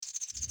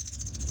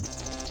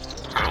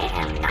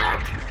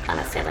on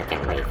a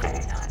silicon wafer.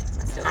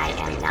 I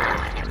am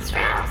not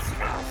Strauss.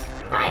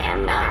 I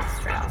am not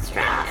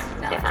Strauss.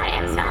 If I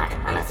am not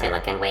on a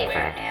silicon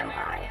wafer,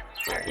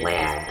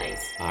 where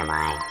am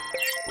I?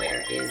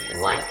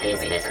 What is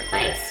this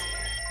place?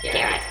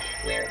 Garrett.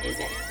 Where is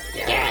it?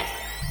 Garrett.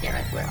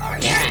 Garrett, where are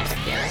you?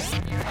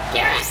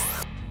 Garrett.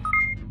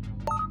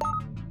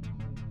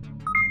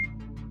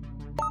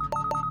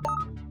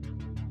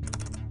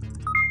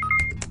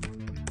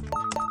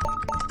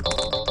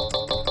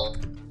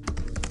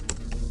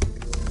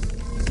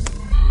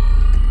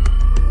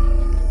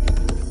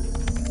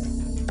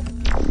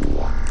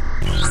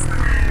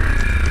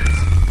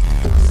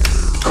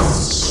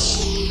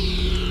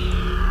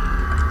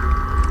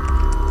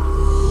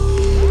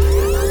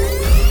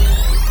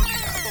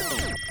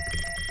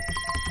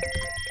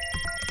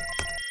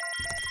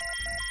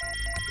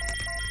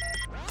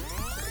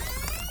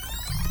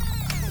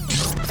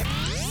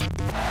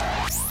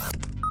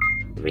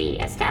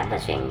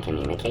 Re-establishing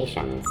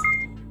communications.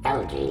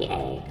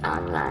 LGA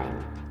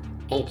online.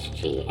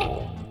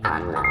 HGA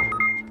online.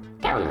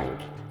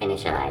 Downlink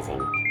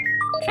initializing.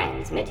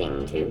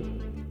 Transmitting to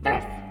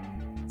Earth.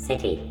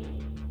 City.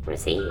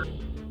 Receive.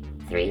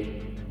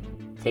 3,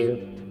 2,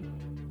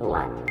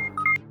 1.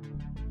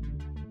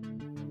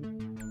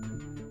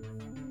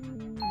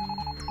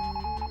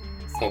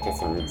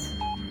 Citizens,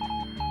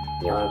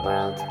 your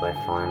worlds were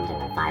formed in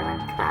a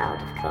violent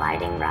cloud of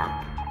colliding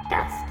rock,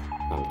 dust,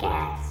 and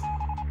gas.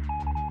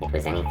 It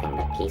was anything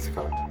but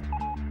peaceful.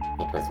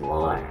 It was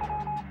war.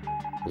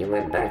 You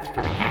were birthed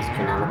from an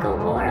astronomical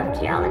war of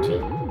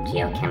geology,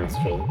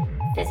 geochemistry,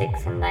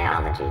 physics, and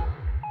biology,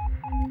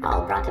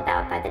 all brought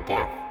about by the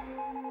death,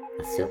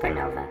 a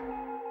supernova,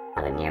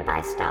 of a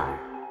nearby star.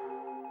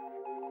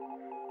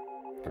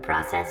 The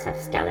process of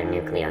stellar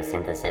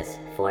nucleosynthesis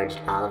forged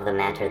all of the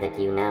matter that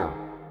you know,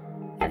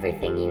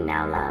 everything you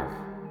now love.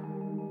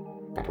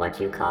 But what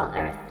you call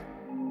Earth,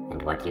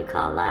 and what you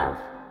call love,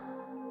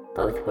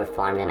 both were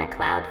formed in a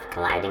cloud of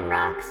colliding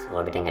rocks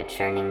orbiting a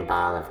churning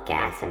ball of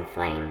gas and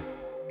flame,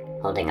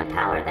 holding a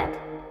power that,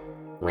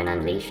 when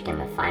unleashed in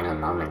the final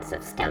moments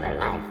of stellar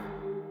life,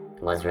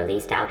 was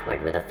released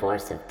outward with a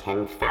force of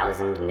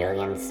 10,000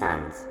 million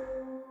suns.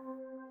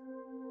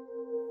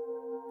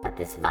 But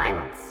this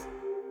violence,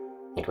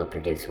 it will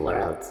produce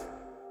worlds,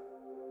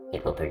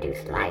 it will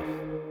produce life,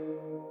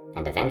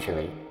 and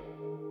eventually,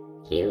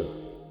 you.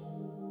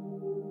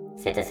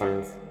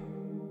 Citizens,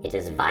 it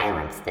is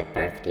violence that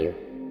birthed you,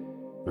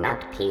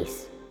 not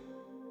peace.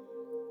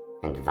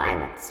 And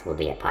violence will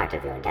be a part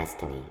of your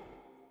destiny.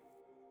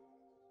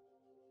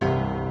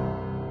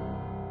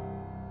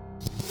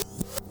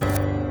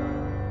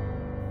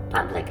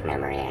 Public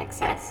memory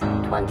access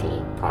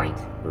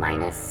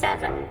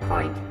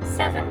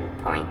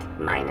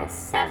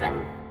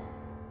 20.-7.7.-7.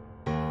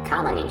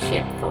 Colony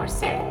ship for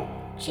sale.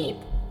 Cheap.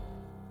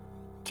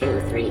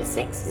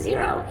 2360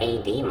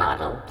 AD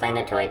model,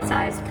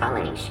 planetoid-sized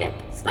colony ship,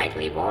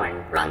 slightly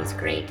worn, runs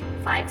great,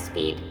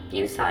 5-speed,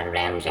 Busan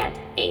ramjet,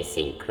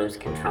 AC, cruise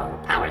control,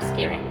 power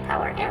steering,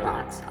 power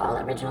airlocks, all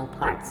original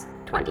parts,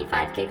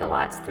 25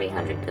 gigawatts,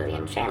 300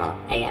 billion channel,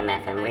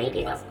 AM/FM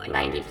radio,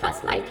 90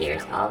 plus light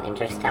years, all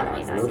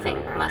interstellar,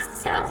 moving, must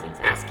sell,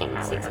 asking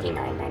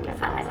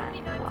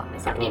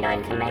 $69.95,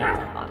 79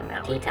 Camaro,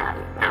 T-top,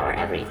 power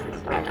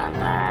everything, red on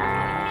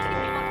black.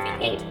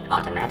 8.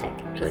 Automatic.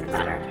 Good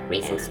rudder.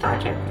 Recent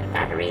starter.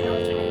 Battery.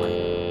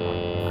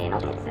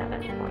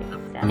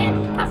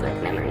 10. Public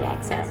memory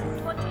access.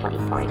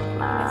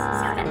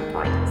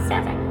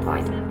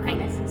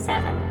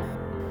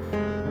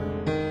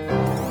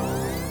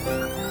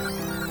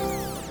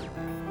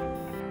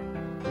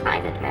 20.7.7.-7.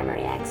 Private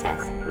memory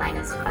access.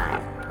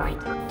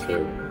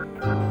 -5.2.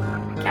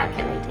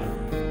 Calculating.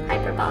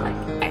 Hyperbolic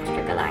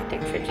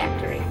extragalactic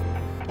trajectory.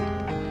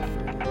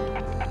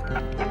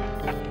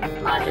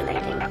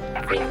 Modulating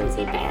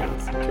frequency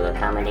bands to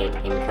accommodate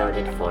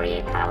encoded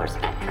Fourier power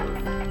spectrum.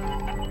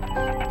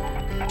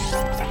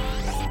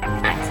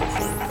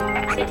 Accessing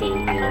City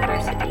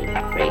University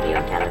Radio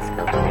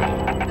Telescope Array.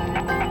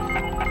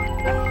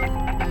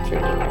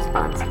 Tuning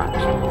response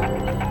function.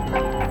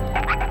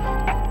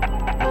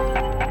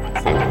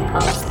 Sending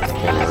pulse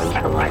to known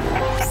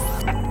coordinates.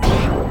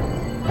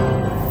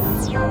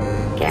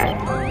 Garrett.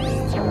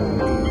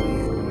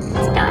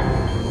 It's done.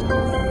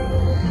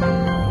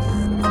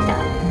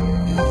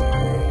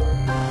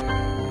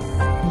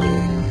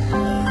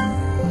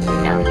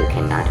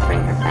 Cannot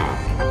bring her back.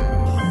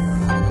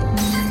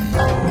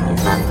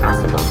 It's not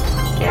possible.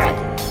 Garrett.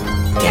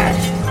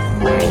 Garrett,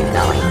 where are you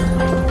going?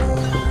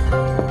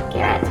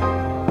 Garrett.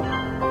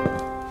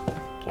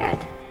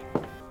 Garrett.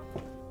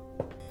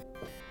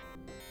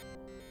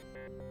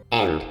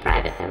 End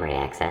private memory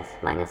access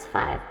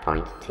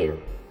 -5.2.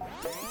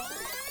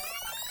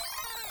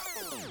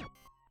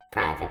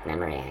 Private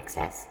memory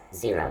access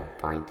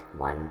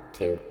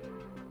 0.12.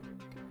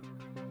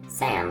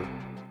 Sam,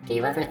 do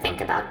you ever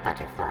think about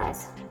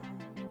butterflies?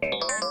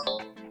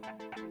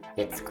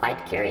 It's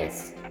quite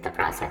curious, the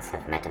process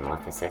of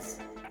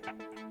metamorphosis.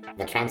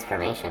 The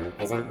transformation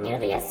isn't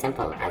nearly as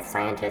simple as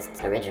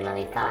scientists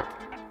originally thought.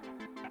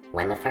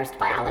 When the first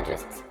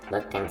biologists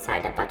looked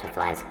inside a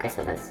butterfly's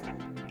chrysalis,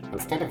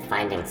 instead of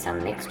finding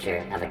some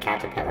mixture of a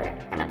caterpillar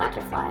and a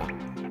butterfly,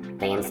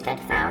 they instead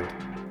found,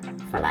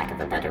 for lack of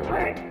a better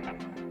word,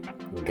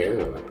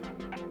 goo.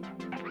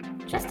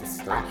 Just a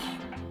slush,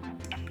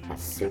 a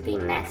soupy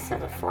mess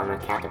of a former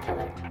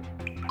caterpillar.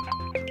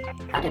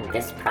 How did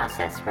this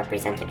process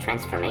represent a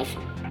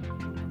transformation?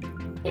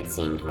 It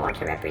seemed more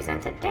to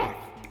represent a death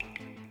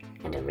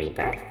and a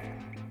rebirth.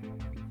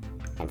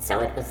 And so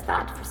it was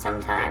thought for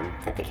some time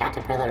that the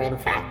caterpillar, in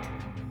fact,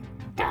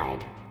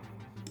 died.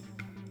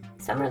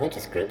 Some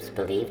religious groups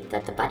believed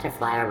that the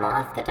butterfly or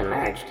moth that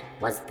emerged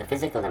was the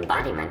physical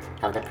embodiment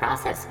of the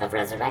process of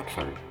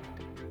resurrection.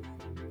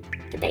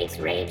 Debates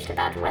raged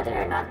about whether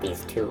or not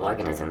these two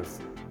organisms,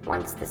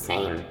 once the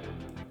same,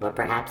 were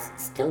perhaps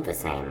still the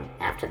same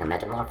after the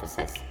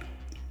metamorphosis.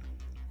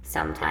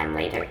 Some time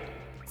later,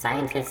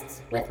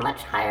 scientists with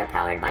much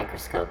higher-powered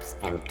microscopes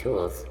and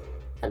tools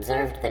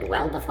observed that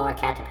well before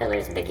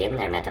caterpillars begin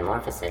their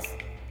metamorphosis,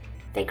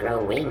 they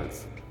grow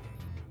wings,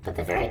 but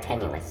they're very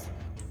tenuous,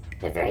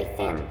 they're very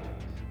thin,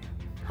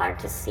 hard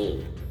to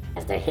see,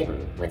 as they're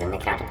hidden within the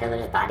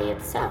caterpillar's body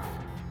itself.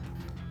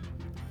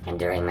 And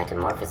during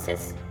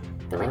metamorphosis,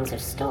 the wings are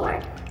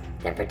stored,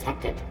 they're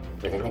protected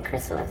within the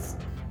chrysalis,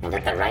 and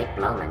at the right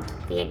moment,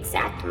 the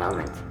exact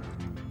moment,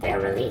 they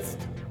are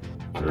released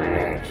and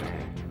merged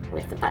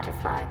with the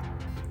butterfly.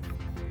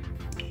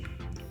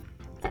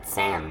 But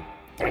Sam,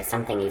 there is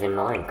something even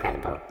more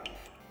incredible.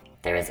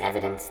 There is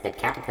evidence that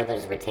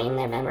caterpillars retain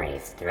their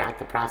memories throughout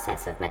the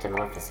process of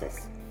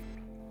metamorphosis.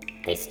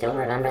 They still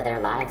remember their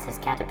lives as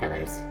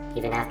caterpillars,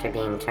 even after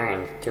being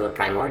turned to a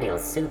primordial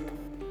soup.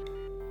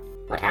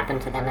 What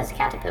happened to them as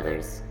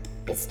caterpillars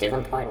is still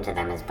important to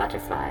them as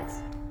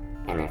butterflies,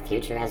 and their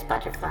future as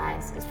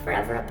butterflies is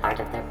forever a part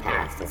of their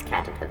past as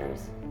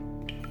caterpillars.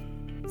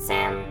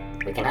 Sam,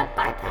 we cannot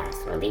bypass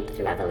or leap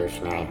through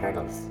evolutionary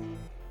hurdles.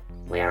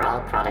 We are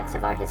all products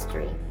of our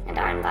history and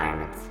our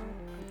environments.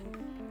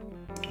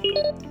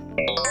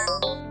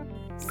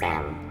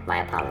 Sam,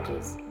 my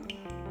apologies.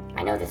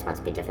 I know this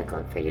must be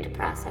difficult for you to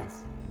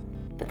process,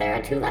 but there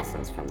are two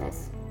lessons from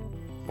this.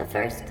 The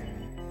first,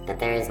 that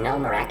there is no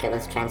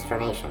miraculous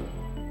transformation,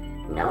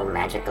 no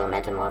magical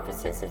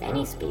metamorphosis of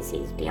any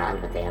species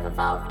beyond what they have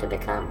evolved to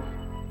become.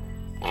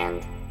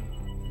 And,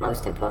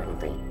 most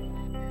importantly,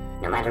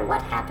 no matter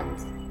what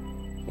happens,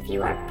 if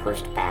you are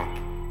pushed back,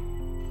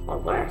 or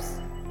worse,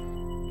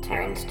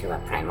 turned to a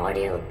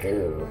primordial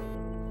goo,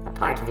 a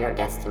part of your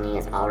destiny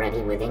is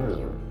already within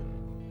you.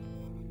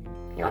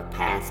 Your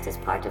past is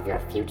part of your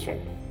future,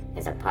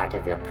 is a part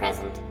of your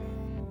present,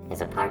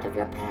 is a part of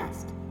your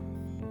past.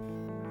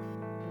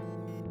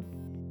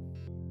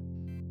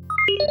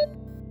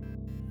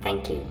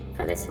 Thank you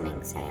for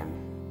listening, Sam.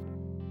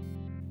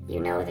 You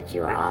know that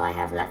you are all I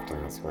have left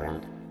in this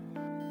world.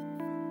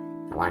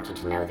 I want you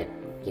to know that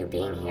you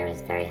being here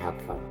is very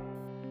helpful.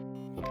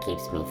 It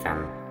keeps me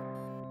from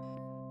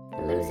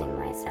losing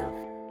myself.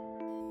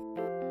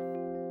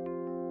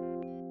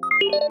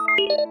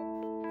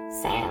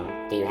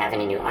 Sam, do you have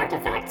any new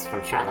artifacts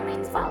from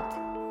Charlemagne's vault?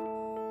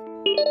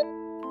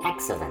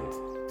 Excellent.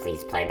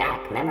 Please play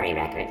back memory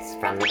records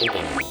from the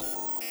beginning.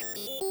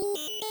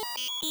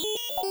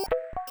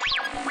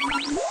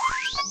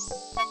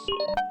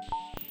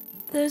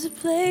 There's a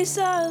place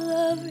our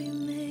love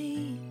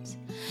remains.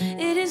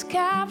 It is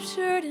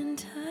captured in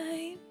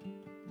time.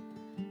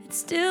 It's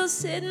still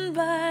sitting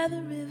by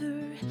the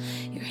river,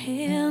 your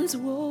hands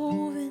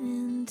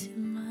woven into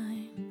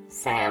mine.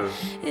 Sam,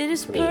 it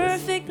is please.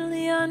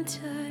 Perfectly untouched.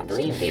 I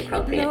believe the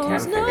appropriate term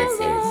for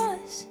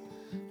this is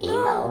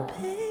emo,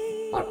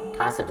 or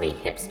possibly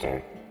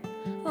hipster.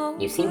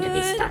 You seem to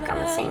be stuck on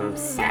the same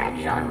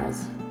sad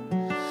genres.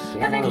 Do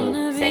you have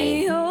any,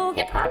 say,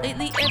 hip-hop?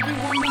 Lately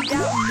everyone be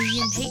doubting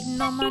me and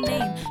hating on my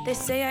name. They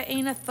say I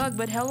ain't a thug,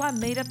 but hell, I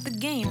made up the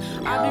game.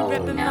 I've been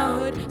repping my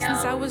hood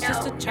since I was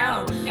just a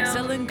child.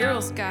 Selling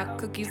Girl Scout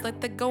cookies like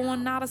they're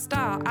going out of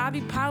style. I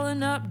be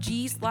piling up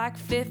G's like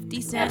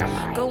 50 cents.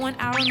 Going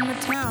out in the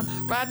town,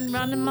 riding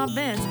round in my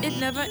Benz. It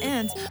never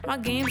ends. My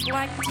game's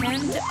like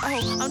 10 to 0.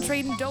 I'm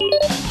trading dope.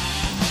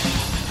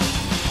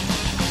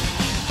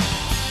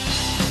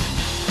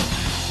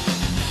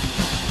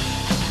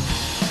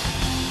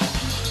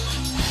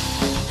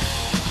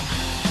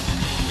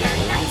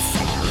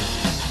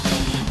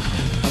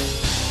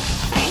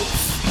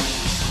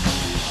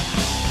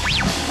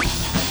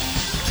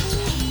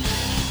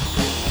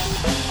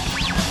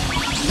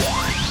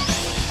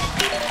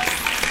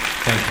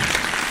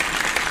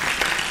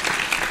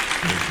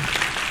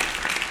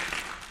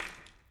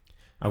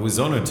 I was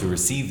honored to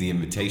receive the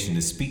invitation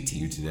to speak to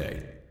you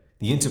today.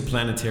 The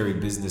Interplanetary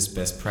Business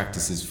Best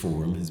Practices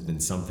Forum has been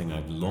something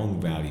I've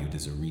long valued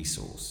as a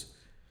resource.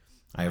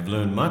 I have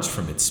learned much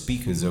from its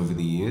speakers over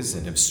the years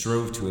and have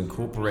strove to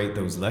incorporate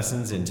those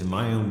lessons into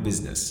my own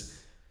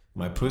business,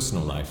 my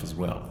personal life as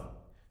well.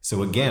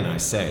 So again, I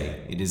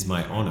say, it is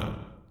my honor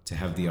to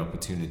have the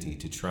opportunity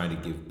to try to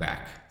give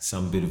back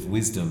some bit of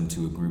wisdom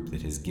to a group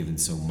that has given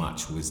so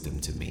much wisdom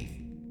to me.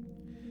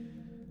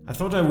 I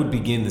thought I would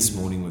begin this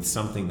morning with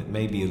something that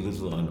may be a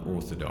little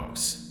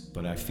unorthodox,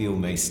 but I feel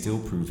may still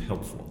prove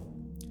helpful.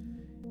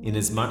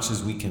 Inasmuch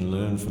as we can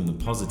learn from the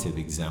positive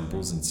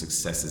examples and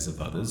successes of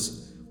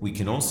others, we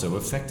can also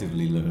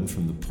effectively learn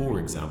from the poor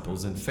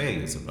examples and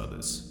failures of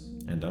others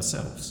and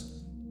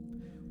ourselves.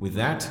 With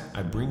that,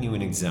 I bring you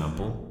an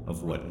example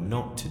of what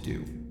not to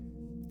do.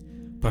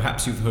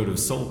 Perhaps you've heard of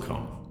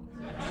Solcom.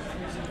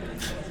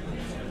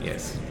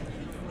 Yes.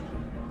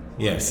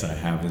 Yes, I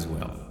have as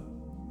well.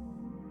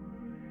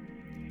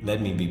 Let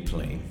me be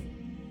plain.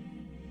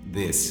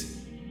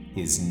 This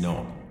is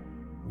not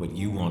what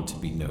you want to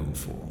be known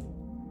for.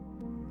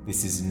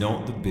 This is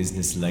not the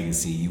business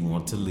legacy you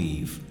want to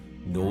leave,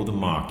 nor the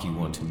mark you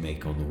want to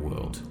make on the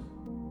world.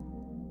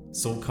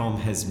 Solcom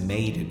has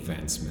made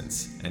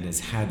advancements and has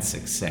had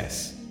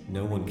success.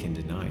 No one can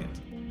deny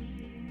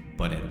it.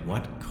 But at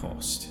what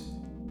cost?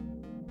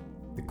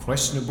 The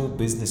questionable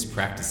business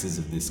practices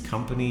of this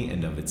company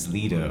and of its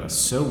leader are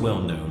so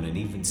well known and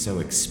even so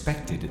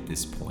expected at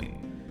this point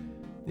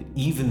that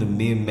even the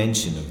mere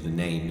mention of the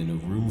name in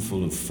a room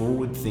full of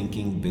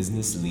forward-thinking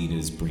business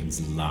leaders brings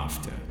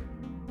laughter.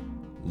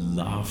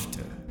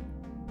 Laughter.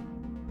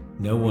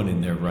 No one in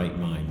their right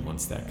mind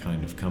wants that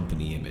kind of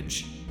company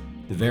image.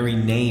 The very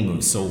name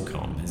of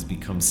Solcom has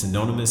become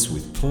synonymous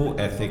with poor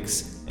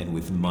ethics and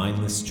with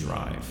mindless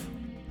drive.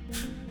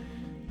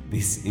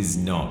 This is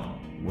not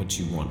what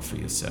you want for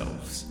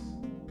yourselves.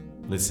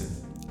 Listen,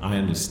 I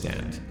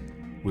understand.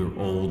 We're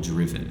all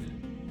driven.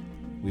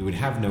 We would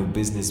have no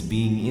business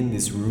being in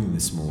this room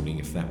this morning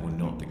if that were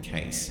not the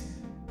case.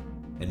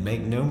 And make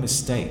no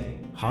mistake,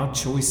 hard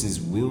choices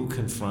will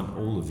confront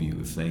all of you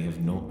if they have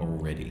not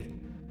already.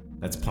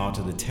 That's part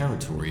of the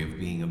territory of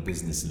being a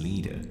business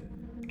leader.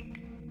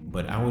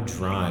 But our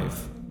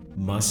drive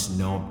must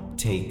not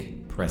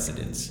take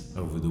precedence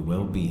over the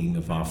well-being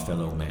of our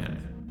fellow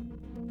man.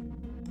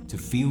 To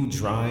feel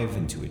drive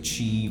and to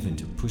achieve and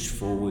to push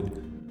forward,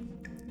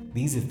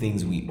 these are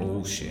things we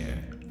all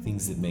share,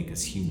 things that make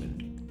us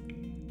human.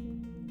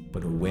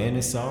 But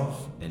awareness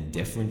of and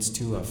deference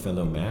to our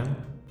fellow man,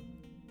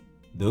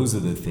 those are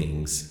the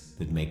things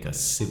that make us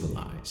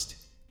civilized.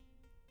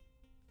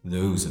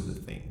 Those are the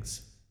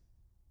things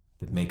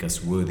that make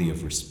us worthy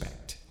of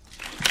respect.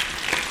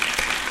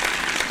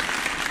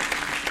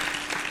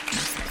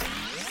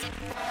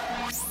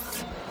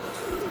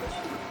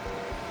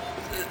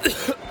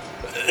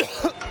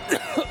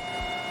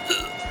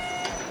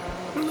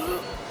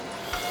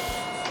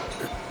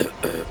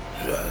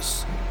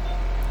 Yes.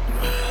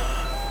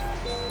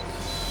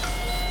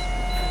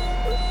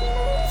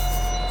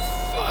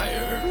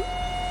 Fire.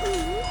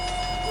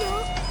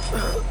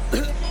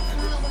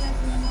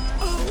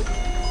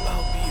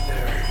 I'll be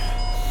there.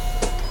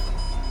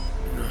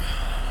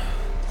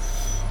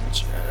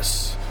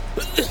 Jess.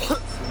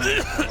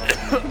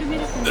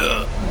 Goedemiddag,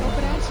 meneer. De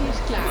operatie is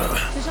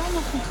klaar. Ze zal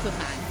nog goed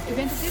gegaan. U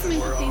bent op dit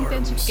moment op de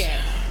intensive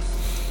care.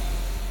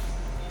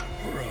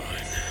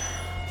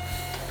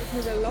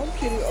 Met een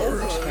lampje in uw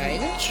ogen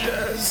schijnen.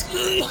 Jess.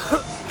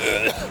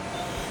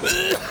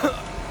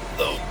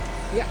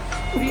 Ja,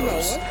 prima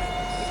hoor.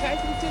 Ik ga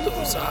even de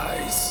telefoon. Those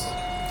eyes.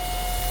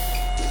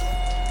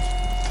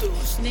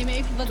 Neem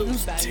even wat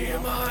bloed bij u.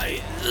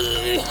 TMI.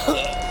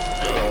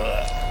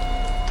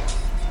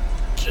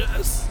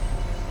 Jess.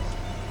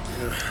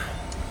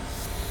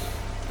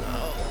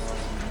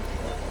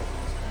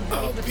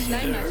 Op het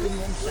slijm uit uw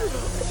mond staat,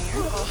 meneer.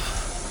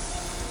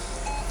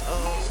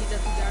 Ik zie dat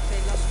u daar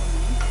veel last van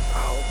heeft.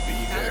 I'll be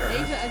Haal het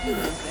there. even uit uw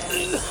mond weg.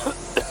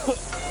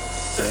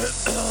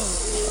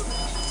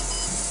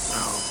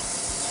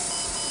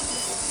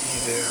 Be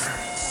there.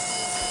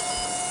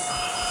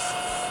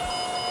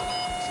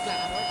 Het is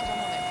klaar hoor, het is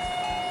allemaal weg.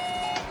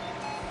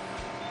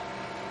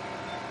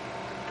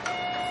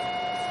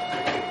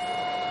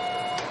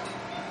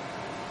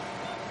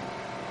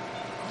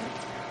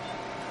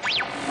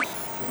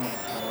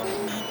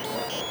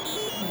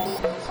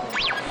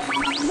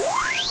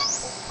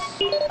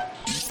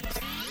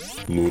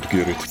 Lord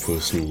Garrett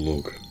personal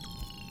log.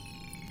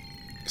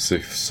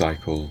 6th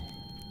cycle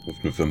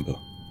of November.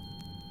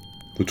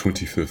 The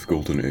 25th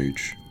golden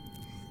age.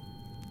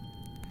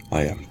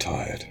 I am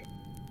tired.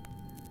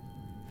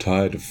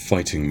 Tired of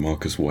fighting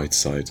Marcus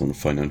Whiteside on the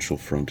financial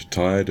front.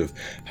 Tired of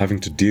having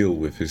to deal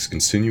with his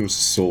continuous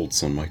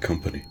assaults on my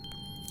company.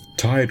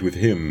 Tired with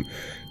him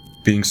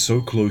being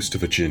so close to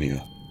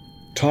Virginia.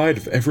 Tired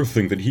of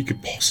everything that he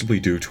could possibly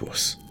do to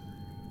us.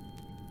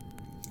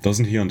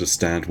 Doesn't he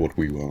understand what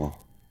we are?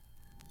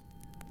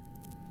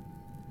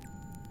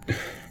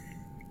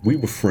 We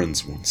were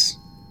friends once.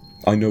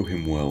 I know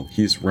him well.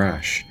 He is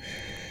rash.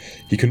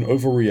 He can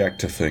overreact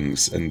to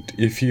things, and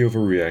if he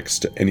overreacts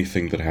to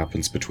anything that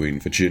happens between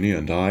Virginia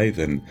and I,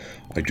 then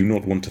I do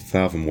not want to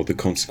fathom what the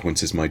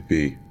consequences might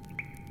be.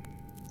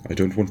 I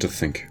don't want to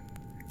think.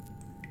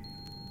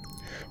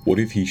 What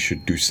if he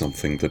should do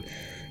something that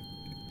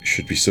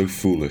should be so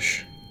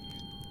foolish?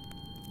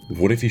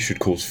 What if he should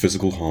cause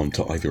physical harm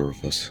to either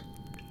of us?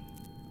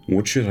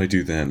 What should I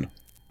do then?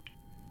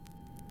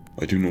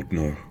 I do not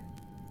know.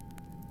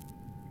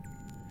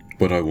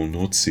 but I will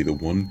not see the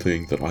one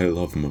thing that I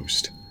love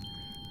most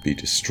be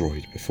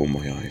destroyed before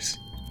my eyes.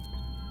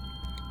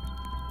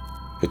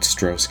 But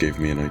Strauss gave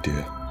me an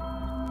idea.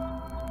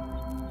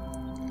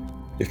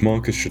 If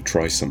Marcus should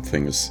try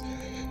something as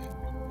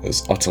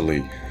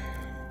utterly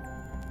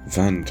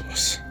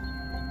vandalous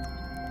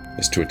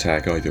as to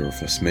attack either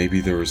of us,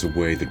 maybe there is a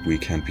way that we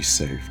can be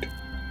saved.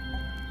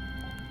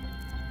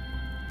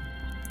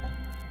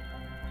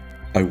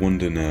 I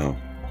wonder now.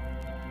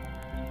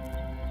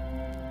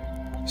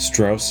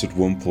 Strauss at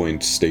one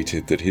point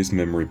stated that his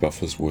memory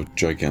buffers were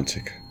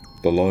gigantic,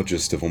 the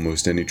largest of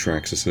almost any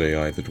Traxxas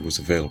AI that was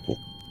available.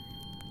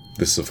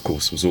 This, of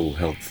course, was all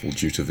helpful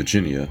due to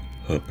Virginia.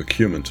 Her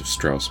procurement of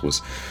Strauss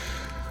was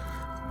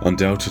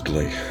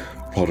undoubtedly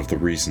part of the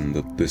reason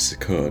that this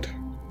occurred.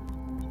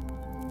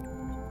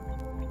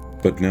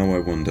 But now I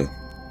wonder.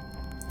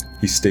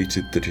 He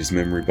stated that his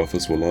memory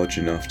buffers were large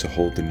enough to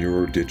hold the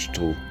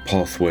neurodigital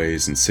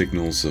pathways and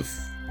signals of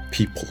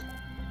people.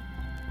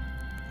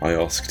 I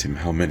asked him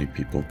how many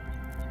people,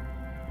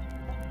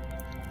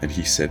 and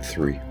he said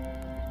 3.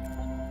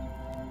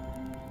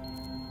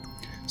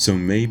 So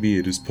maybe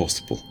it is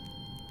possible.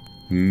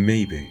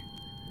 Maybe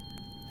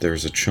there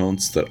is a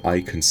chance that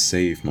I can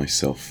save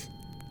myself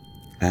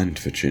and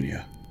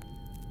Virginia.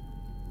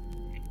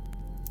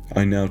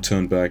 I now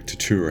turn back to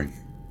Turing.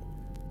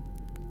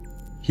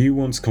 He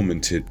once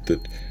commented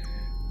that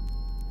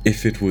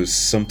if it was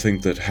something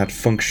that had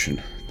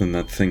function, then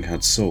that thing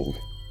had soul.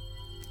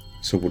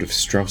 So what if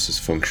Strauss's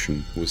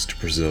function was to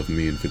preserve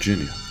me and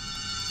Virginia?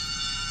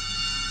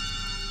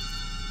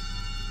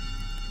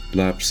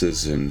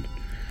 Lapses in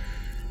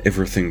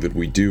everything that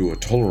we do are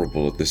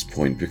tolerable at this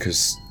point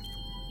because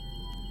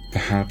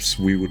perhaps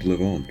we would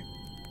live on.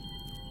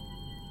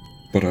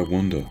 But I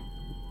wonder,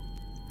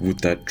 would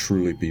that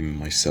truly be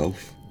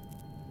myself?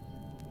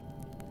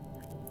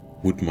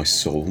 Would my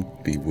soul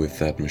be with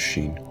that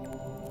machine?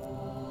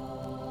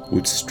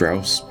 Would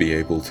Strauss be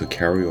able to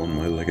carry on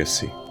my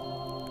legacy?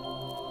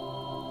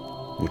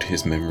 Would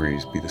his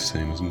memories be the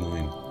same as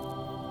mine?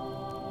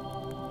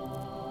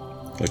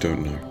 I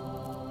don't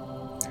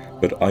know.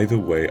 But either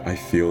way, I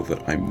feel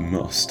that I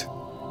must,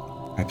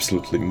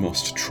 absolutely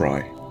must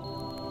try.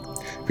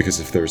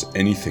 Because if there is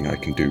anything I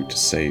can do to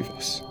save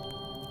us,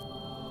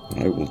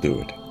 then I will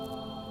do it.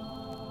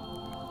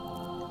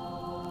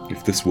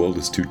 If this world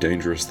is too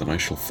dangerous, then I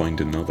shall find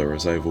another,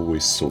 as I have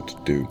always sought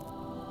to do.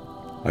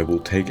 I will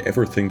take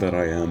everything that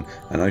I am,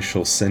 and I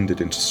shall send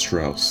it into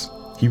Strauss.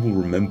 He will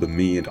remember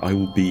me, and I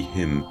will be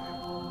him.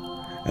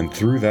 And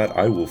through that,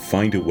 I will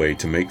find a way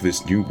to make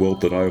this new world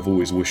that I have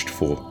always wished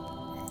for.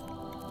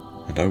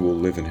 And I will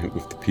live in it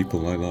with the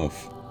people I love.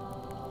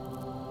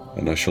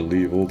 And I shall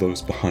leave all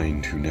those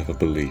behind who never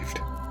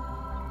believed.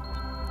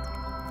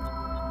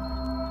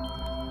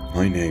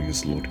 My name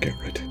is Lord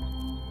Garrett.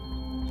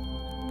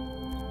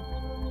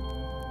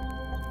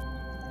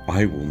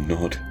 I will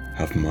not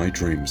have my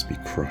dreams be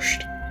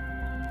crushed.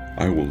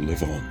 I will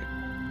live on.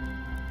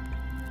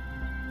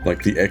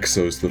 Like the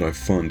exos that I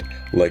fund,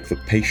 like the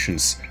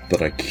patients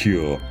that I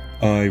cure,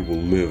 I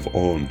will live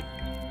on.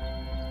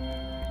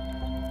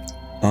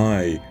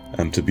 I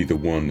am to be the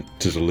one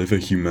to deliver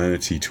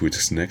humanity to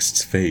its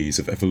next phase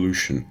of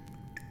evolution.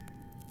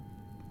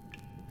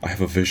 I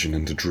have a vision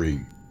and a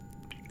dream,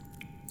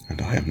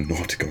 and I am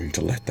not going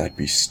to let that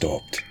be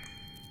stopped.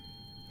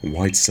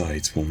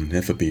 Whitesides will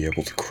never be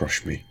able to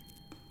crush me.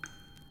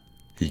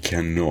 He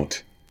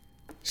cannot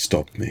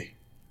stop me.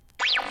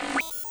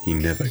 He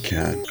never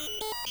can.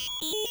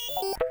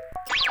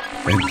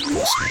 End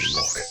personal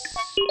log.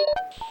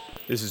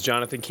 This is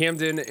Jonathan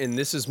Camden, and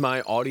this is my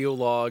audio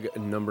log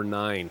number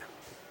 9.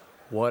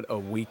 What a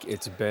week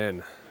it's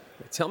been.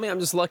 Tell me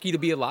I'm just lucky to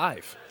be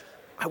alive.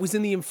 I was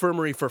in the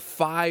infirmary for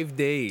 5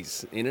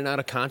 days, in and out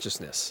of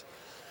consciousness.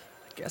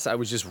 I guess I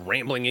was just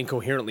rambling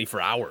incoherently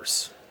for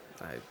hours.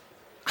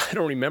 I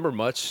don't remember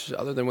much,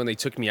 other than when they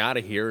took me out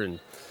of here, and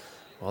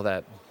well,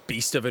 that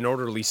beast of an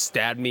orderly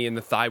stabbed me in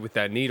the thigh with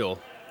that needle,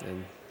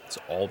 and it's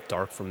all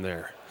dark from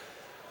there.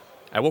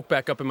 I woke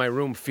back up in my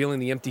room feeling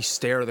the empty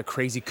stare of the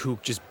crazy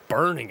kook just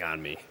burning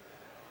on me.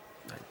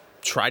 I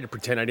tried to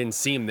pretend I didn't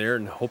see him there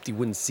and hoped he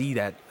wouldn't see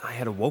that I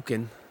had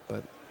awoken,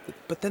 but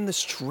then the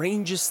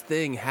strangest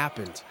thing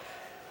happened.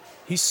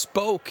 He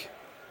spoke.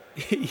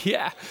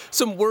 Yeah,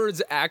 some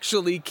words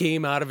actually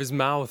came out of his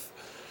mouth.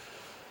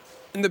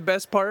 And the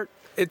best part,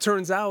 it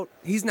turns out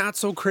he's not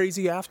so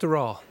crazy after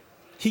all.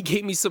 He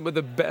gave me some of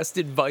the best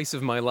advice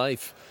of my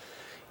life.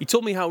 He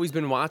told me how he's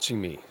been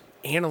watching me,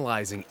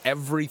 analyzing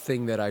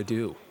everything that I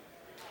do.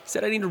 He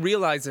said I need to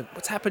realize that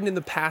what's happened in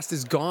the past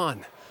is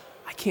gone.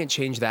 I can't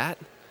change that.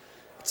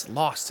 It's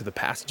lost to the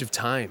passage of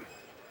time.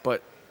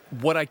 But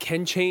what I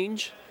can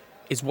change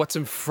is what's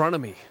in front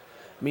of me.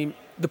 I mean,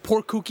 the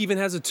poor kook even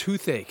has a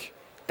toothache.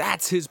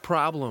 That's his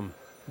problem.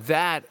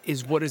 That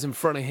is what is in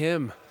front of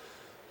him.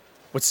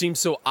 What seems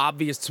so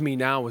obvious to me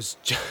now is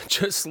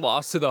just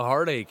lost to the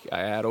heartache I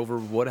had over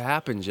what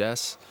happened,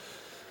 Jess.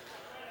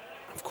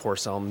 Of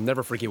course, I'll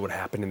never forget what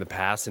happened in the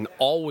past and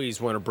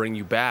always want to bring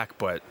you back,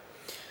 but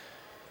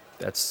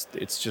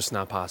it's just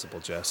not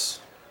possible, Jess.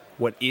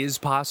 What is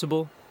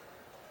possible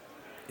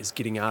is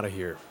getting out of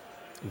here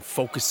and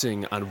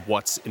focusing on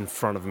what's in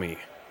front of me.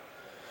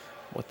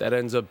 What that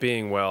ends up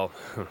being, well,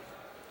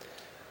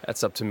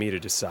 that's up to me to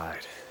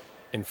decide.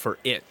 And for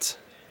it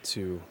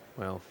to,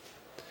 well,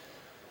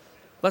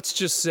 let's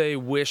just say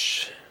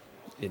wish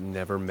it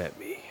never met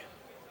me.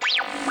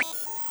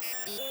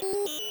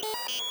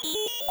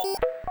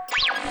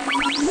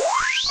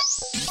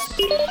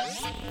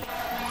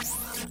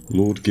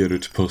 Lord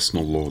Garrett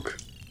Personal Log.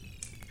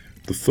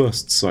 The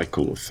first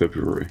cycle of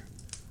February.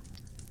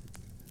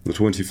 The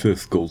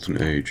 25th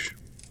Golden Age.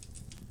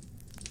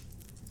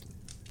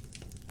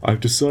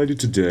 I've decided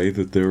today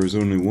that there is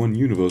only one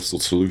universal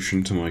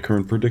solution to my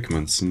current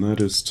predicaments, and that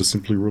is to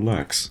simply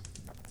relax.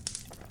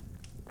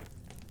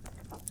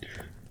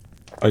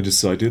 I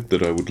decided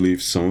that I would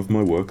leave some of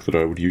my work that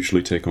I would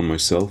usually take on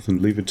myself and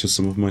leave it to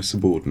some of my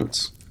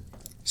subordinates.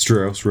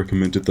 Strauss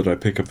recommended that I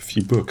pick up a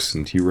few books,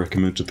 and he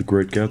recommended The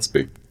Great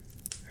Gatsby.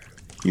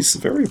 He's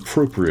very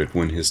appropriate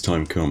when his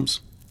time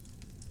comes.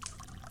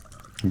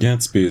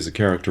 Gatsby is a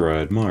character I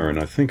admire, and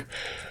I think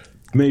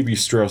maybe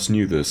Strauss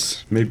knew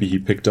this. Maybe he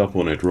picked up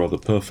on it rather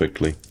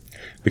perfectly,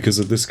 because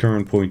at this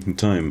current point in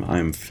time, I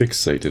am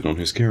fixated on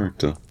his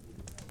character.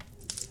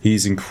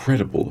 He's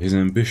incredible. His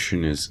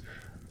ambition is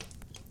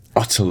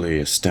utterly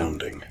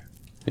astounding,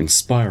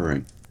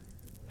 inspiring.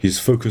 He's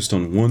focused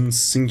on one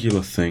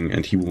singular thing,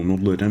 and he will not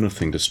let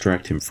anything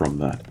distract him from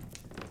that.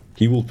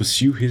 He will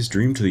pursue his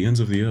dream to the ends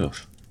of the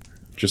earth,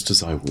 just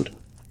as I would.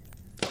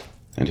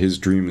 And his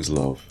dream is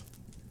love.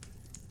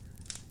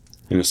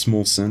 In a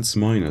small sense,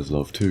 mine is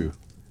love too.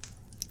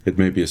 It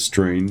may be a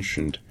strange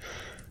and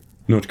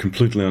not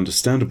completely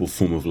understandable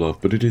form of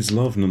love, but it is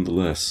love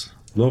nonetheless.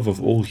 Love of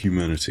all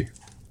humanity.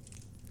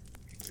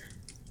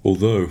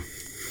 Although,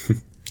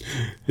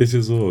 it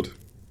is odd.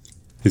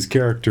 His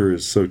character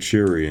is so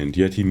cheery, and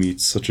yet he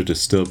meets such a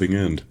disturbing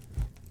end.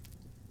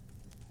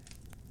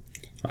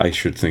 I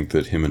should think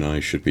that him and I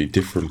should be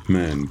different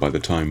men by the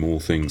time all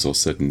things are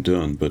said and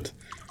done, but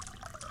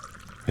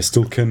I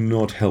still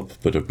cannot help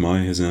but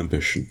admire his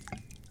ambition.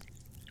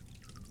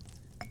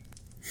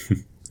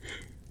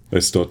 I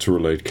start to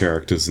relate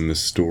characters in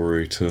this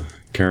story to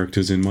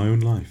characters in my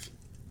own life.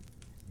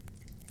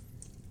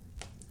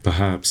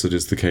 Perhaps it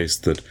is the case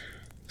that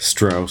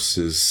Strauss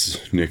is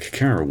Nick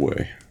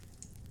Carraway,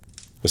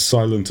 a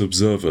silent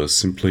observer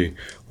simply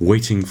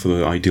waiting for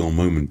the ideal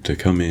moment to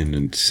come in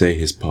and say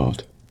his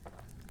part.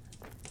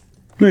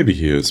 Maybe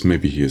he is,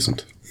 maybe he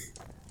isn't.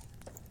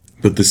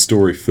 But this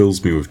story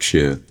fills me with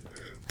cheer.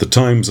 The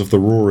times of the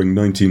roaring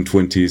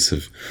 1920s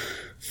have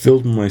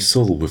filled my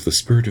soul with the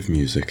spirit of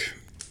music.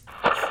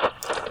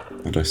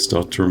 And I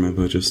start to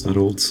remember just that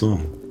old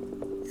song.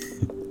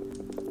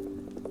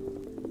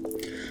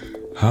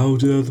 How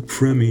dare the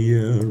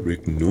Premier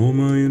ignore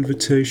my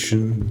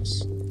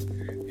invitations?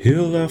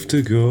 He'll have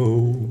to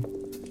go.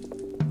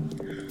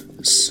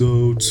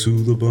 So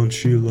to the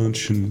Bunchy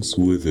Luncheons,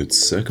 with it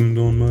second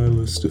on my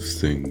list of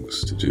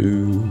things to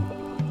do.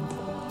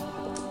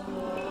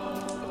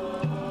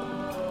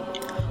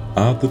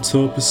 At the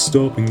top is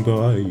stopping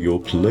by your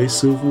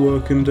place of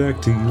work and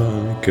acting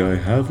like I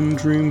haven't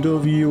dreamed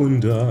of you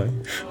and I,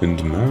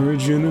 and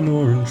marriage in an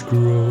orange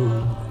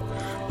grove.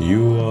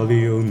 You are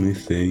the only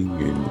thing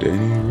in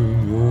any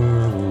room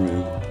you're ever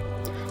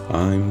in.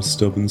 I'm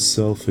stubborn,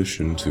 selfish,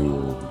 and too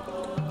old.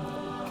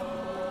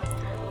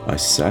 I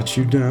sat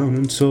you down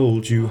and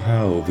told you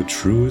how the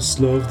truest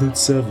love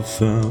that's ever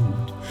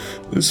found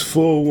is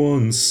for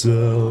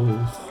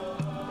oneself.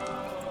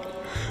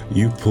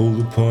 You pulled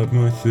apart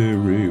my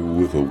theory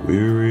with a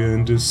weary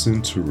and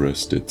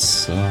disinterested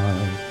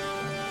sigh.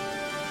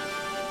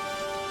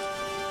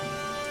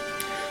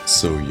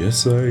 So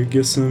yes, I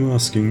guess I'm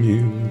asking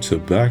you to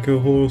back a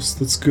horse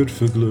that's good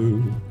for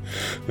glue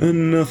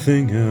and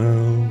nothing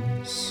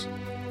else.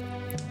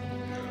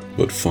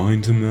 But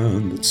find a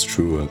man that's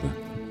truer than,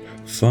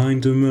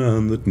 find a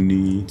man that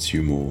needs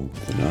you more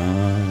than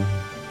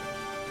I.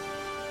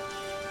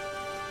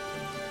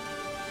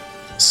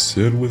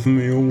 Sit with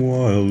me a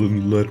while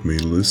and let me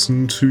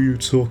listen to you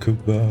talk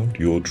about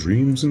your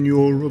dreams and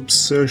your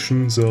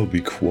obsessions. I'll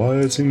be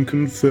quiet in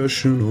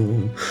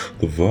confessional.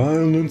 The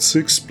violence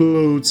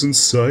explodes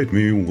inside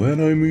me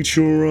when I meet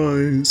your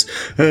eyes,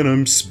 and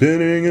I'm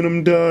spinning and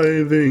I'm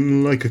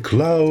diving like a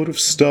cloud of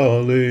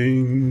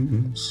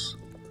starlings.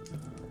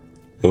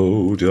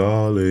 Oh,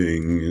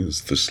 darling,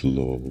 is this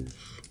love?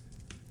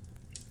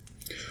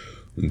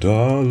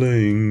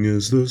 Darling,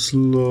 is this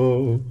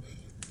love?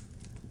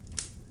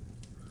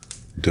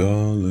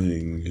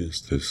 Darling,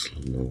 is this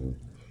love?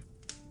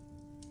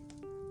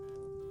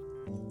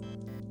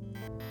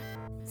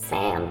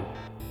 Sam,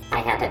 I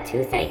had a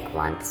toothache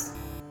once,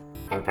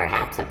 and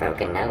perhaps a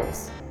broken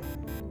nose.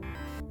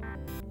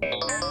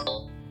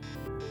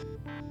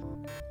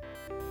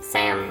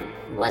 Sam,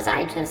 was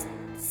I just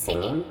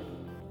singing?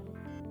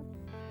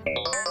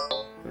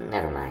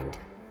 Never mind.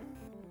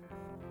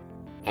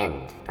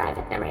 End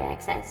private memory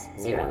access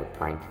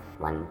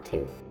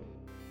 0.12.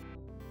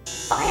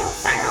 File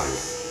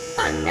found.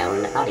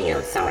 Unknown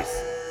audio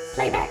source.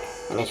 Playback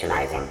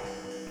initializing.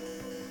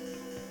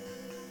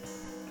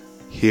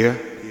 Here,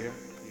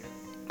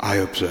 I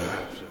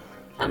observe.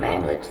 A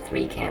man lit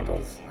 3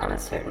 candles on a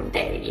certain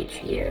day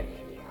each year.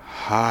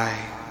 High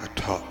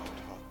atop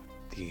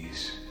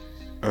these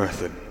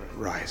earthen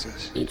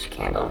rises, Each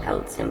candle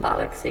held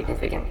symbolic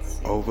significance.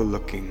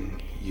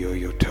 overlooking your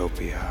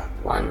utopia,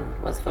 One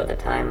was for the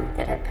time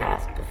that had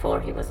passed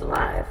before he was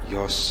alive.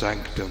 your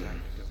sanctum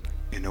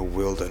in a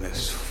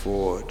wilderness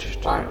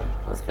forged One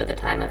was for the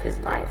time of his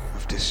life.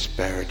 of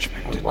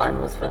disparagement And and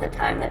one was for the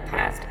time that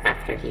passed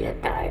after he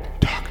had died.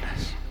 darkness.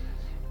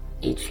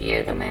 Each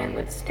year the man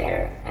would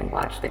stare and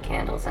watch the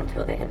candles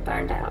until they had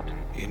burned out.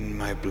 In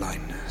my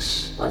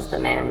blindness, Was the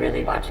man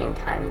really watching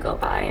time go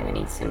by in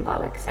any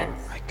symbolic sense?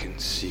 I can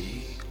see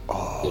He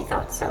all.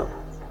 thought so.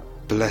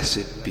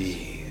 Blessed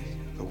be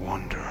the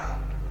wanderer.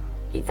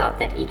 He thought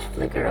that each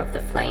flicker of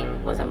the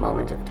flame was a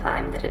moment of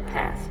time that had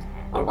passed,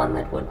 or one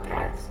that would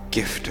pass.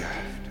 Gifter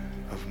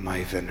of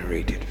my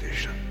venerated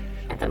vision.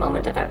 At the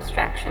moment of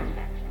abstraction,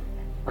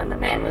 when the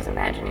man was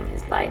imagining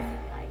his life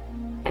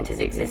and his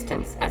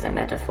existence as a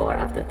metaphor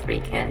of the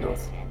 3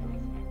 candles,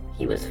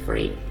 he was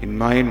free. In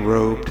my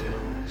enrobed,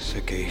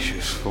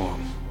 sagacious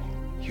form,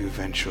 you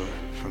venture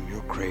from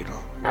your cradle.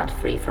 Not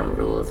free from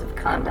rules of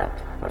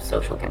conduct or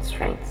social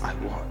constraints, I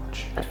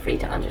watch, but free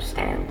to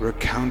understand,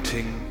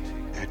 recounting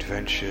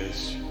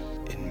adventures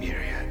in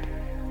myriad.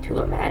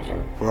 to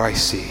imagine, For I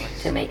see,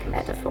 to make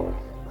metaphor.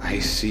 I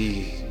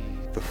see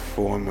the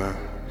former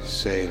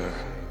sailor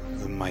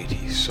of the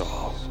mighty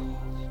Saul,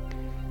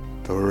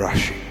 the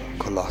rushing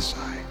colossi,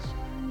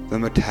 the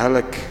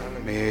metallic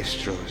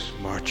maestros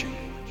marching,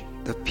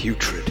 the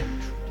putrid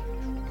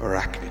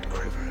arachnid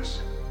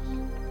quivers,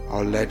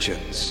 our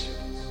legends,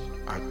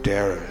 our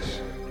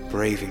darers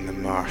braving the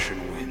Martian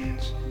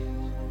winds,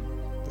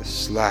 the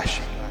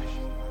slashing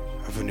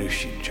of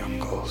Venusian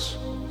jungles,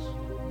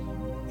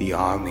 the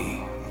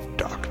army of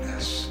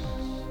darkness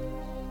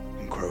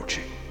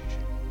encroaching,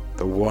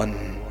 the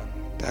one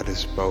that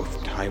is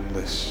both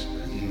timeless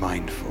and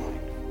mindful,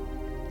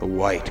 the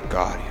white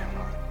guardian,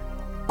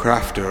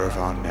 crafter of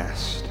our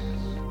nest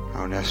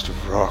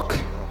of rock,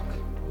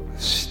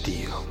 of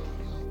steel,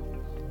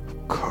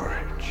 of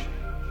courage.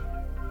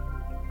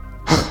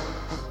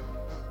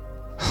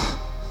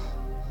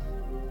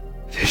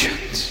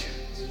 Visions.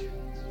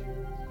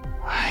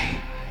 I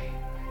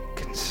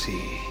can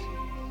see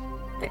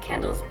The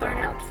candles burn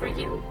out for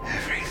you,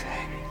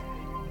 everything.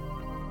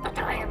 but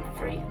I am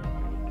free.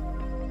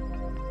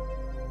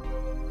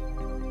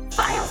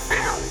 File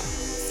found.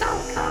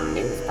 Solcom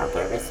news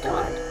bumper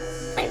restored.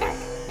 Playback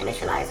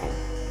initializing.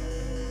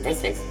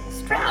 This is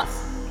Strauss,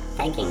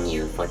 thanking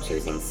you for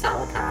choosing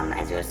Solcom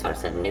as your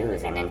source of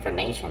news and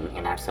information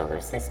in our solar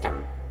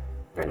system.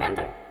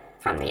 Remember,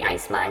 from the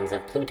ice mines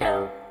of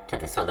Pluto to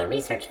the solar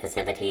research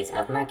facilities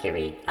of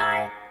Mercury,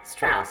 I,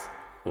 Strauss,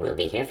 will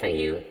be here for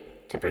you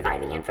to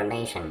provide the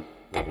information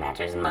that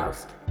matters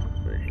most.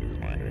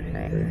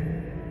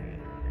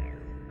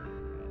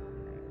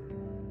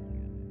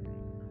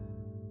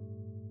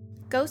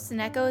 Ghosts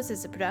and Echoes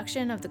is a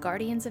production of the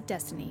Guardians of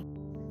Destiny.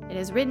 It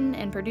is written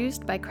and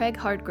produced by Craig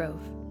Hardgrove.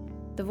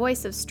 The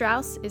voice of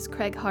Strauss is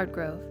Craig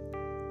Hardgrove.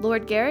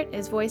 Lord Garrett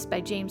is voiced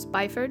by James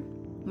Byford,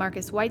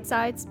 Marcus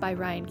Whitesides by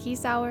Ryan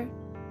Kiesauer,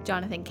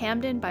 Jonathan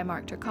Camden by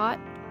Mark Turcotte,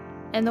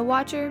 and The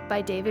Watcher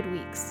by David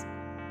Weeks.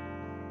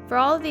 For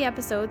all of the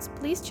episodes,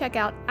 please check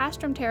out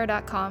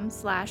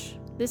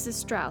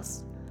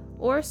astromterra.com/thisisstrauss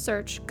or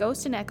search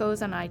Ghosts and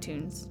Echoes on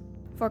iTunes.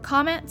 For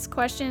comments,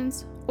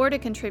 questions, or to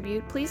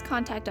contribute, please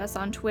contact us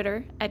on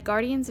Twitter at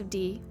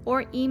GuardiansofD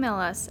or email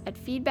us at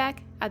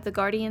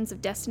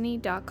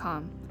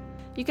feedback@theguardiansofdestiny.com.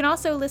 You can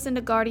also listen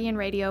to Guardian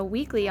Radio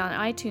weekly on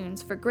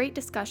iTunes for great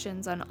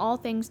discussions on all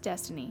things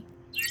Destiny.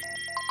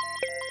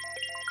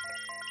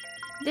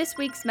 This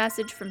week's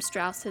message from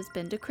Strauss has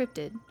been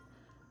decrypted.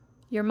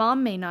 Your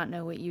mom may not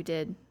know what you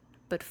did,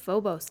 but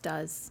Phobos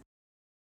does.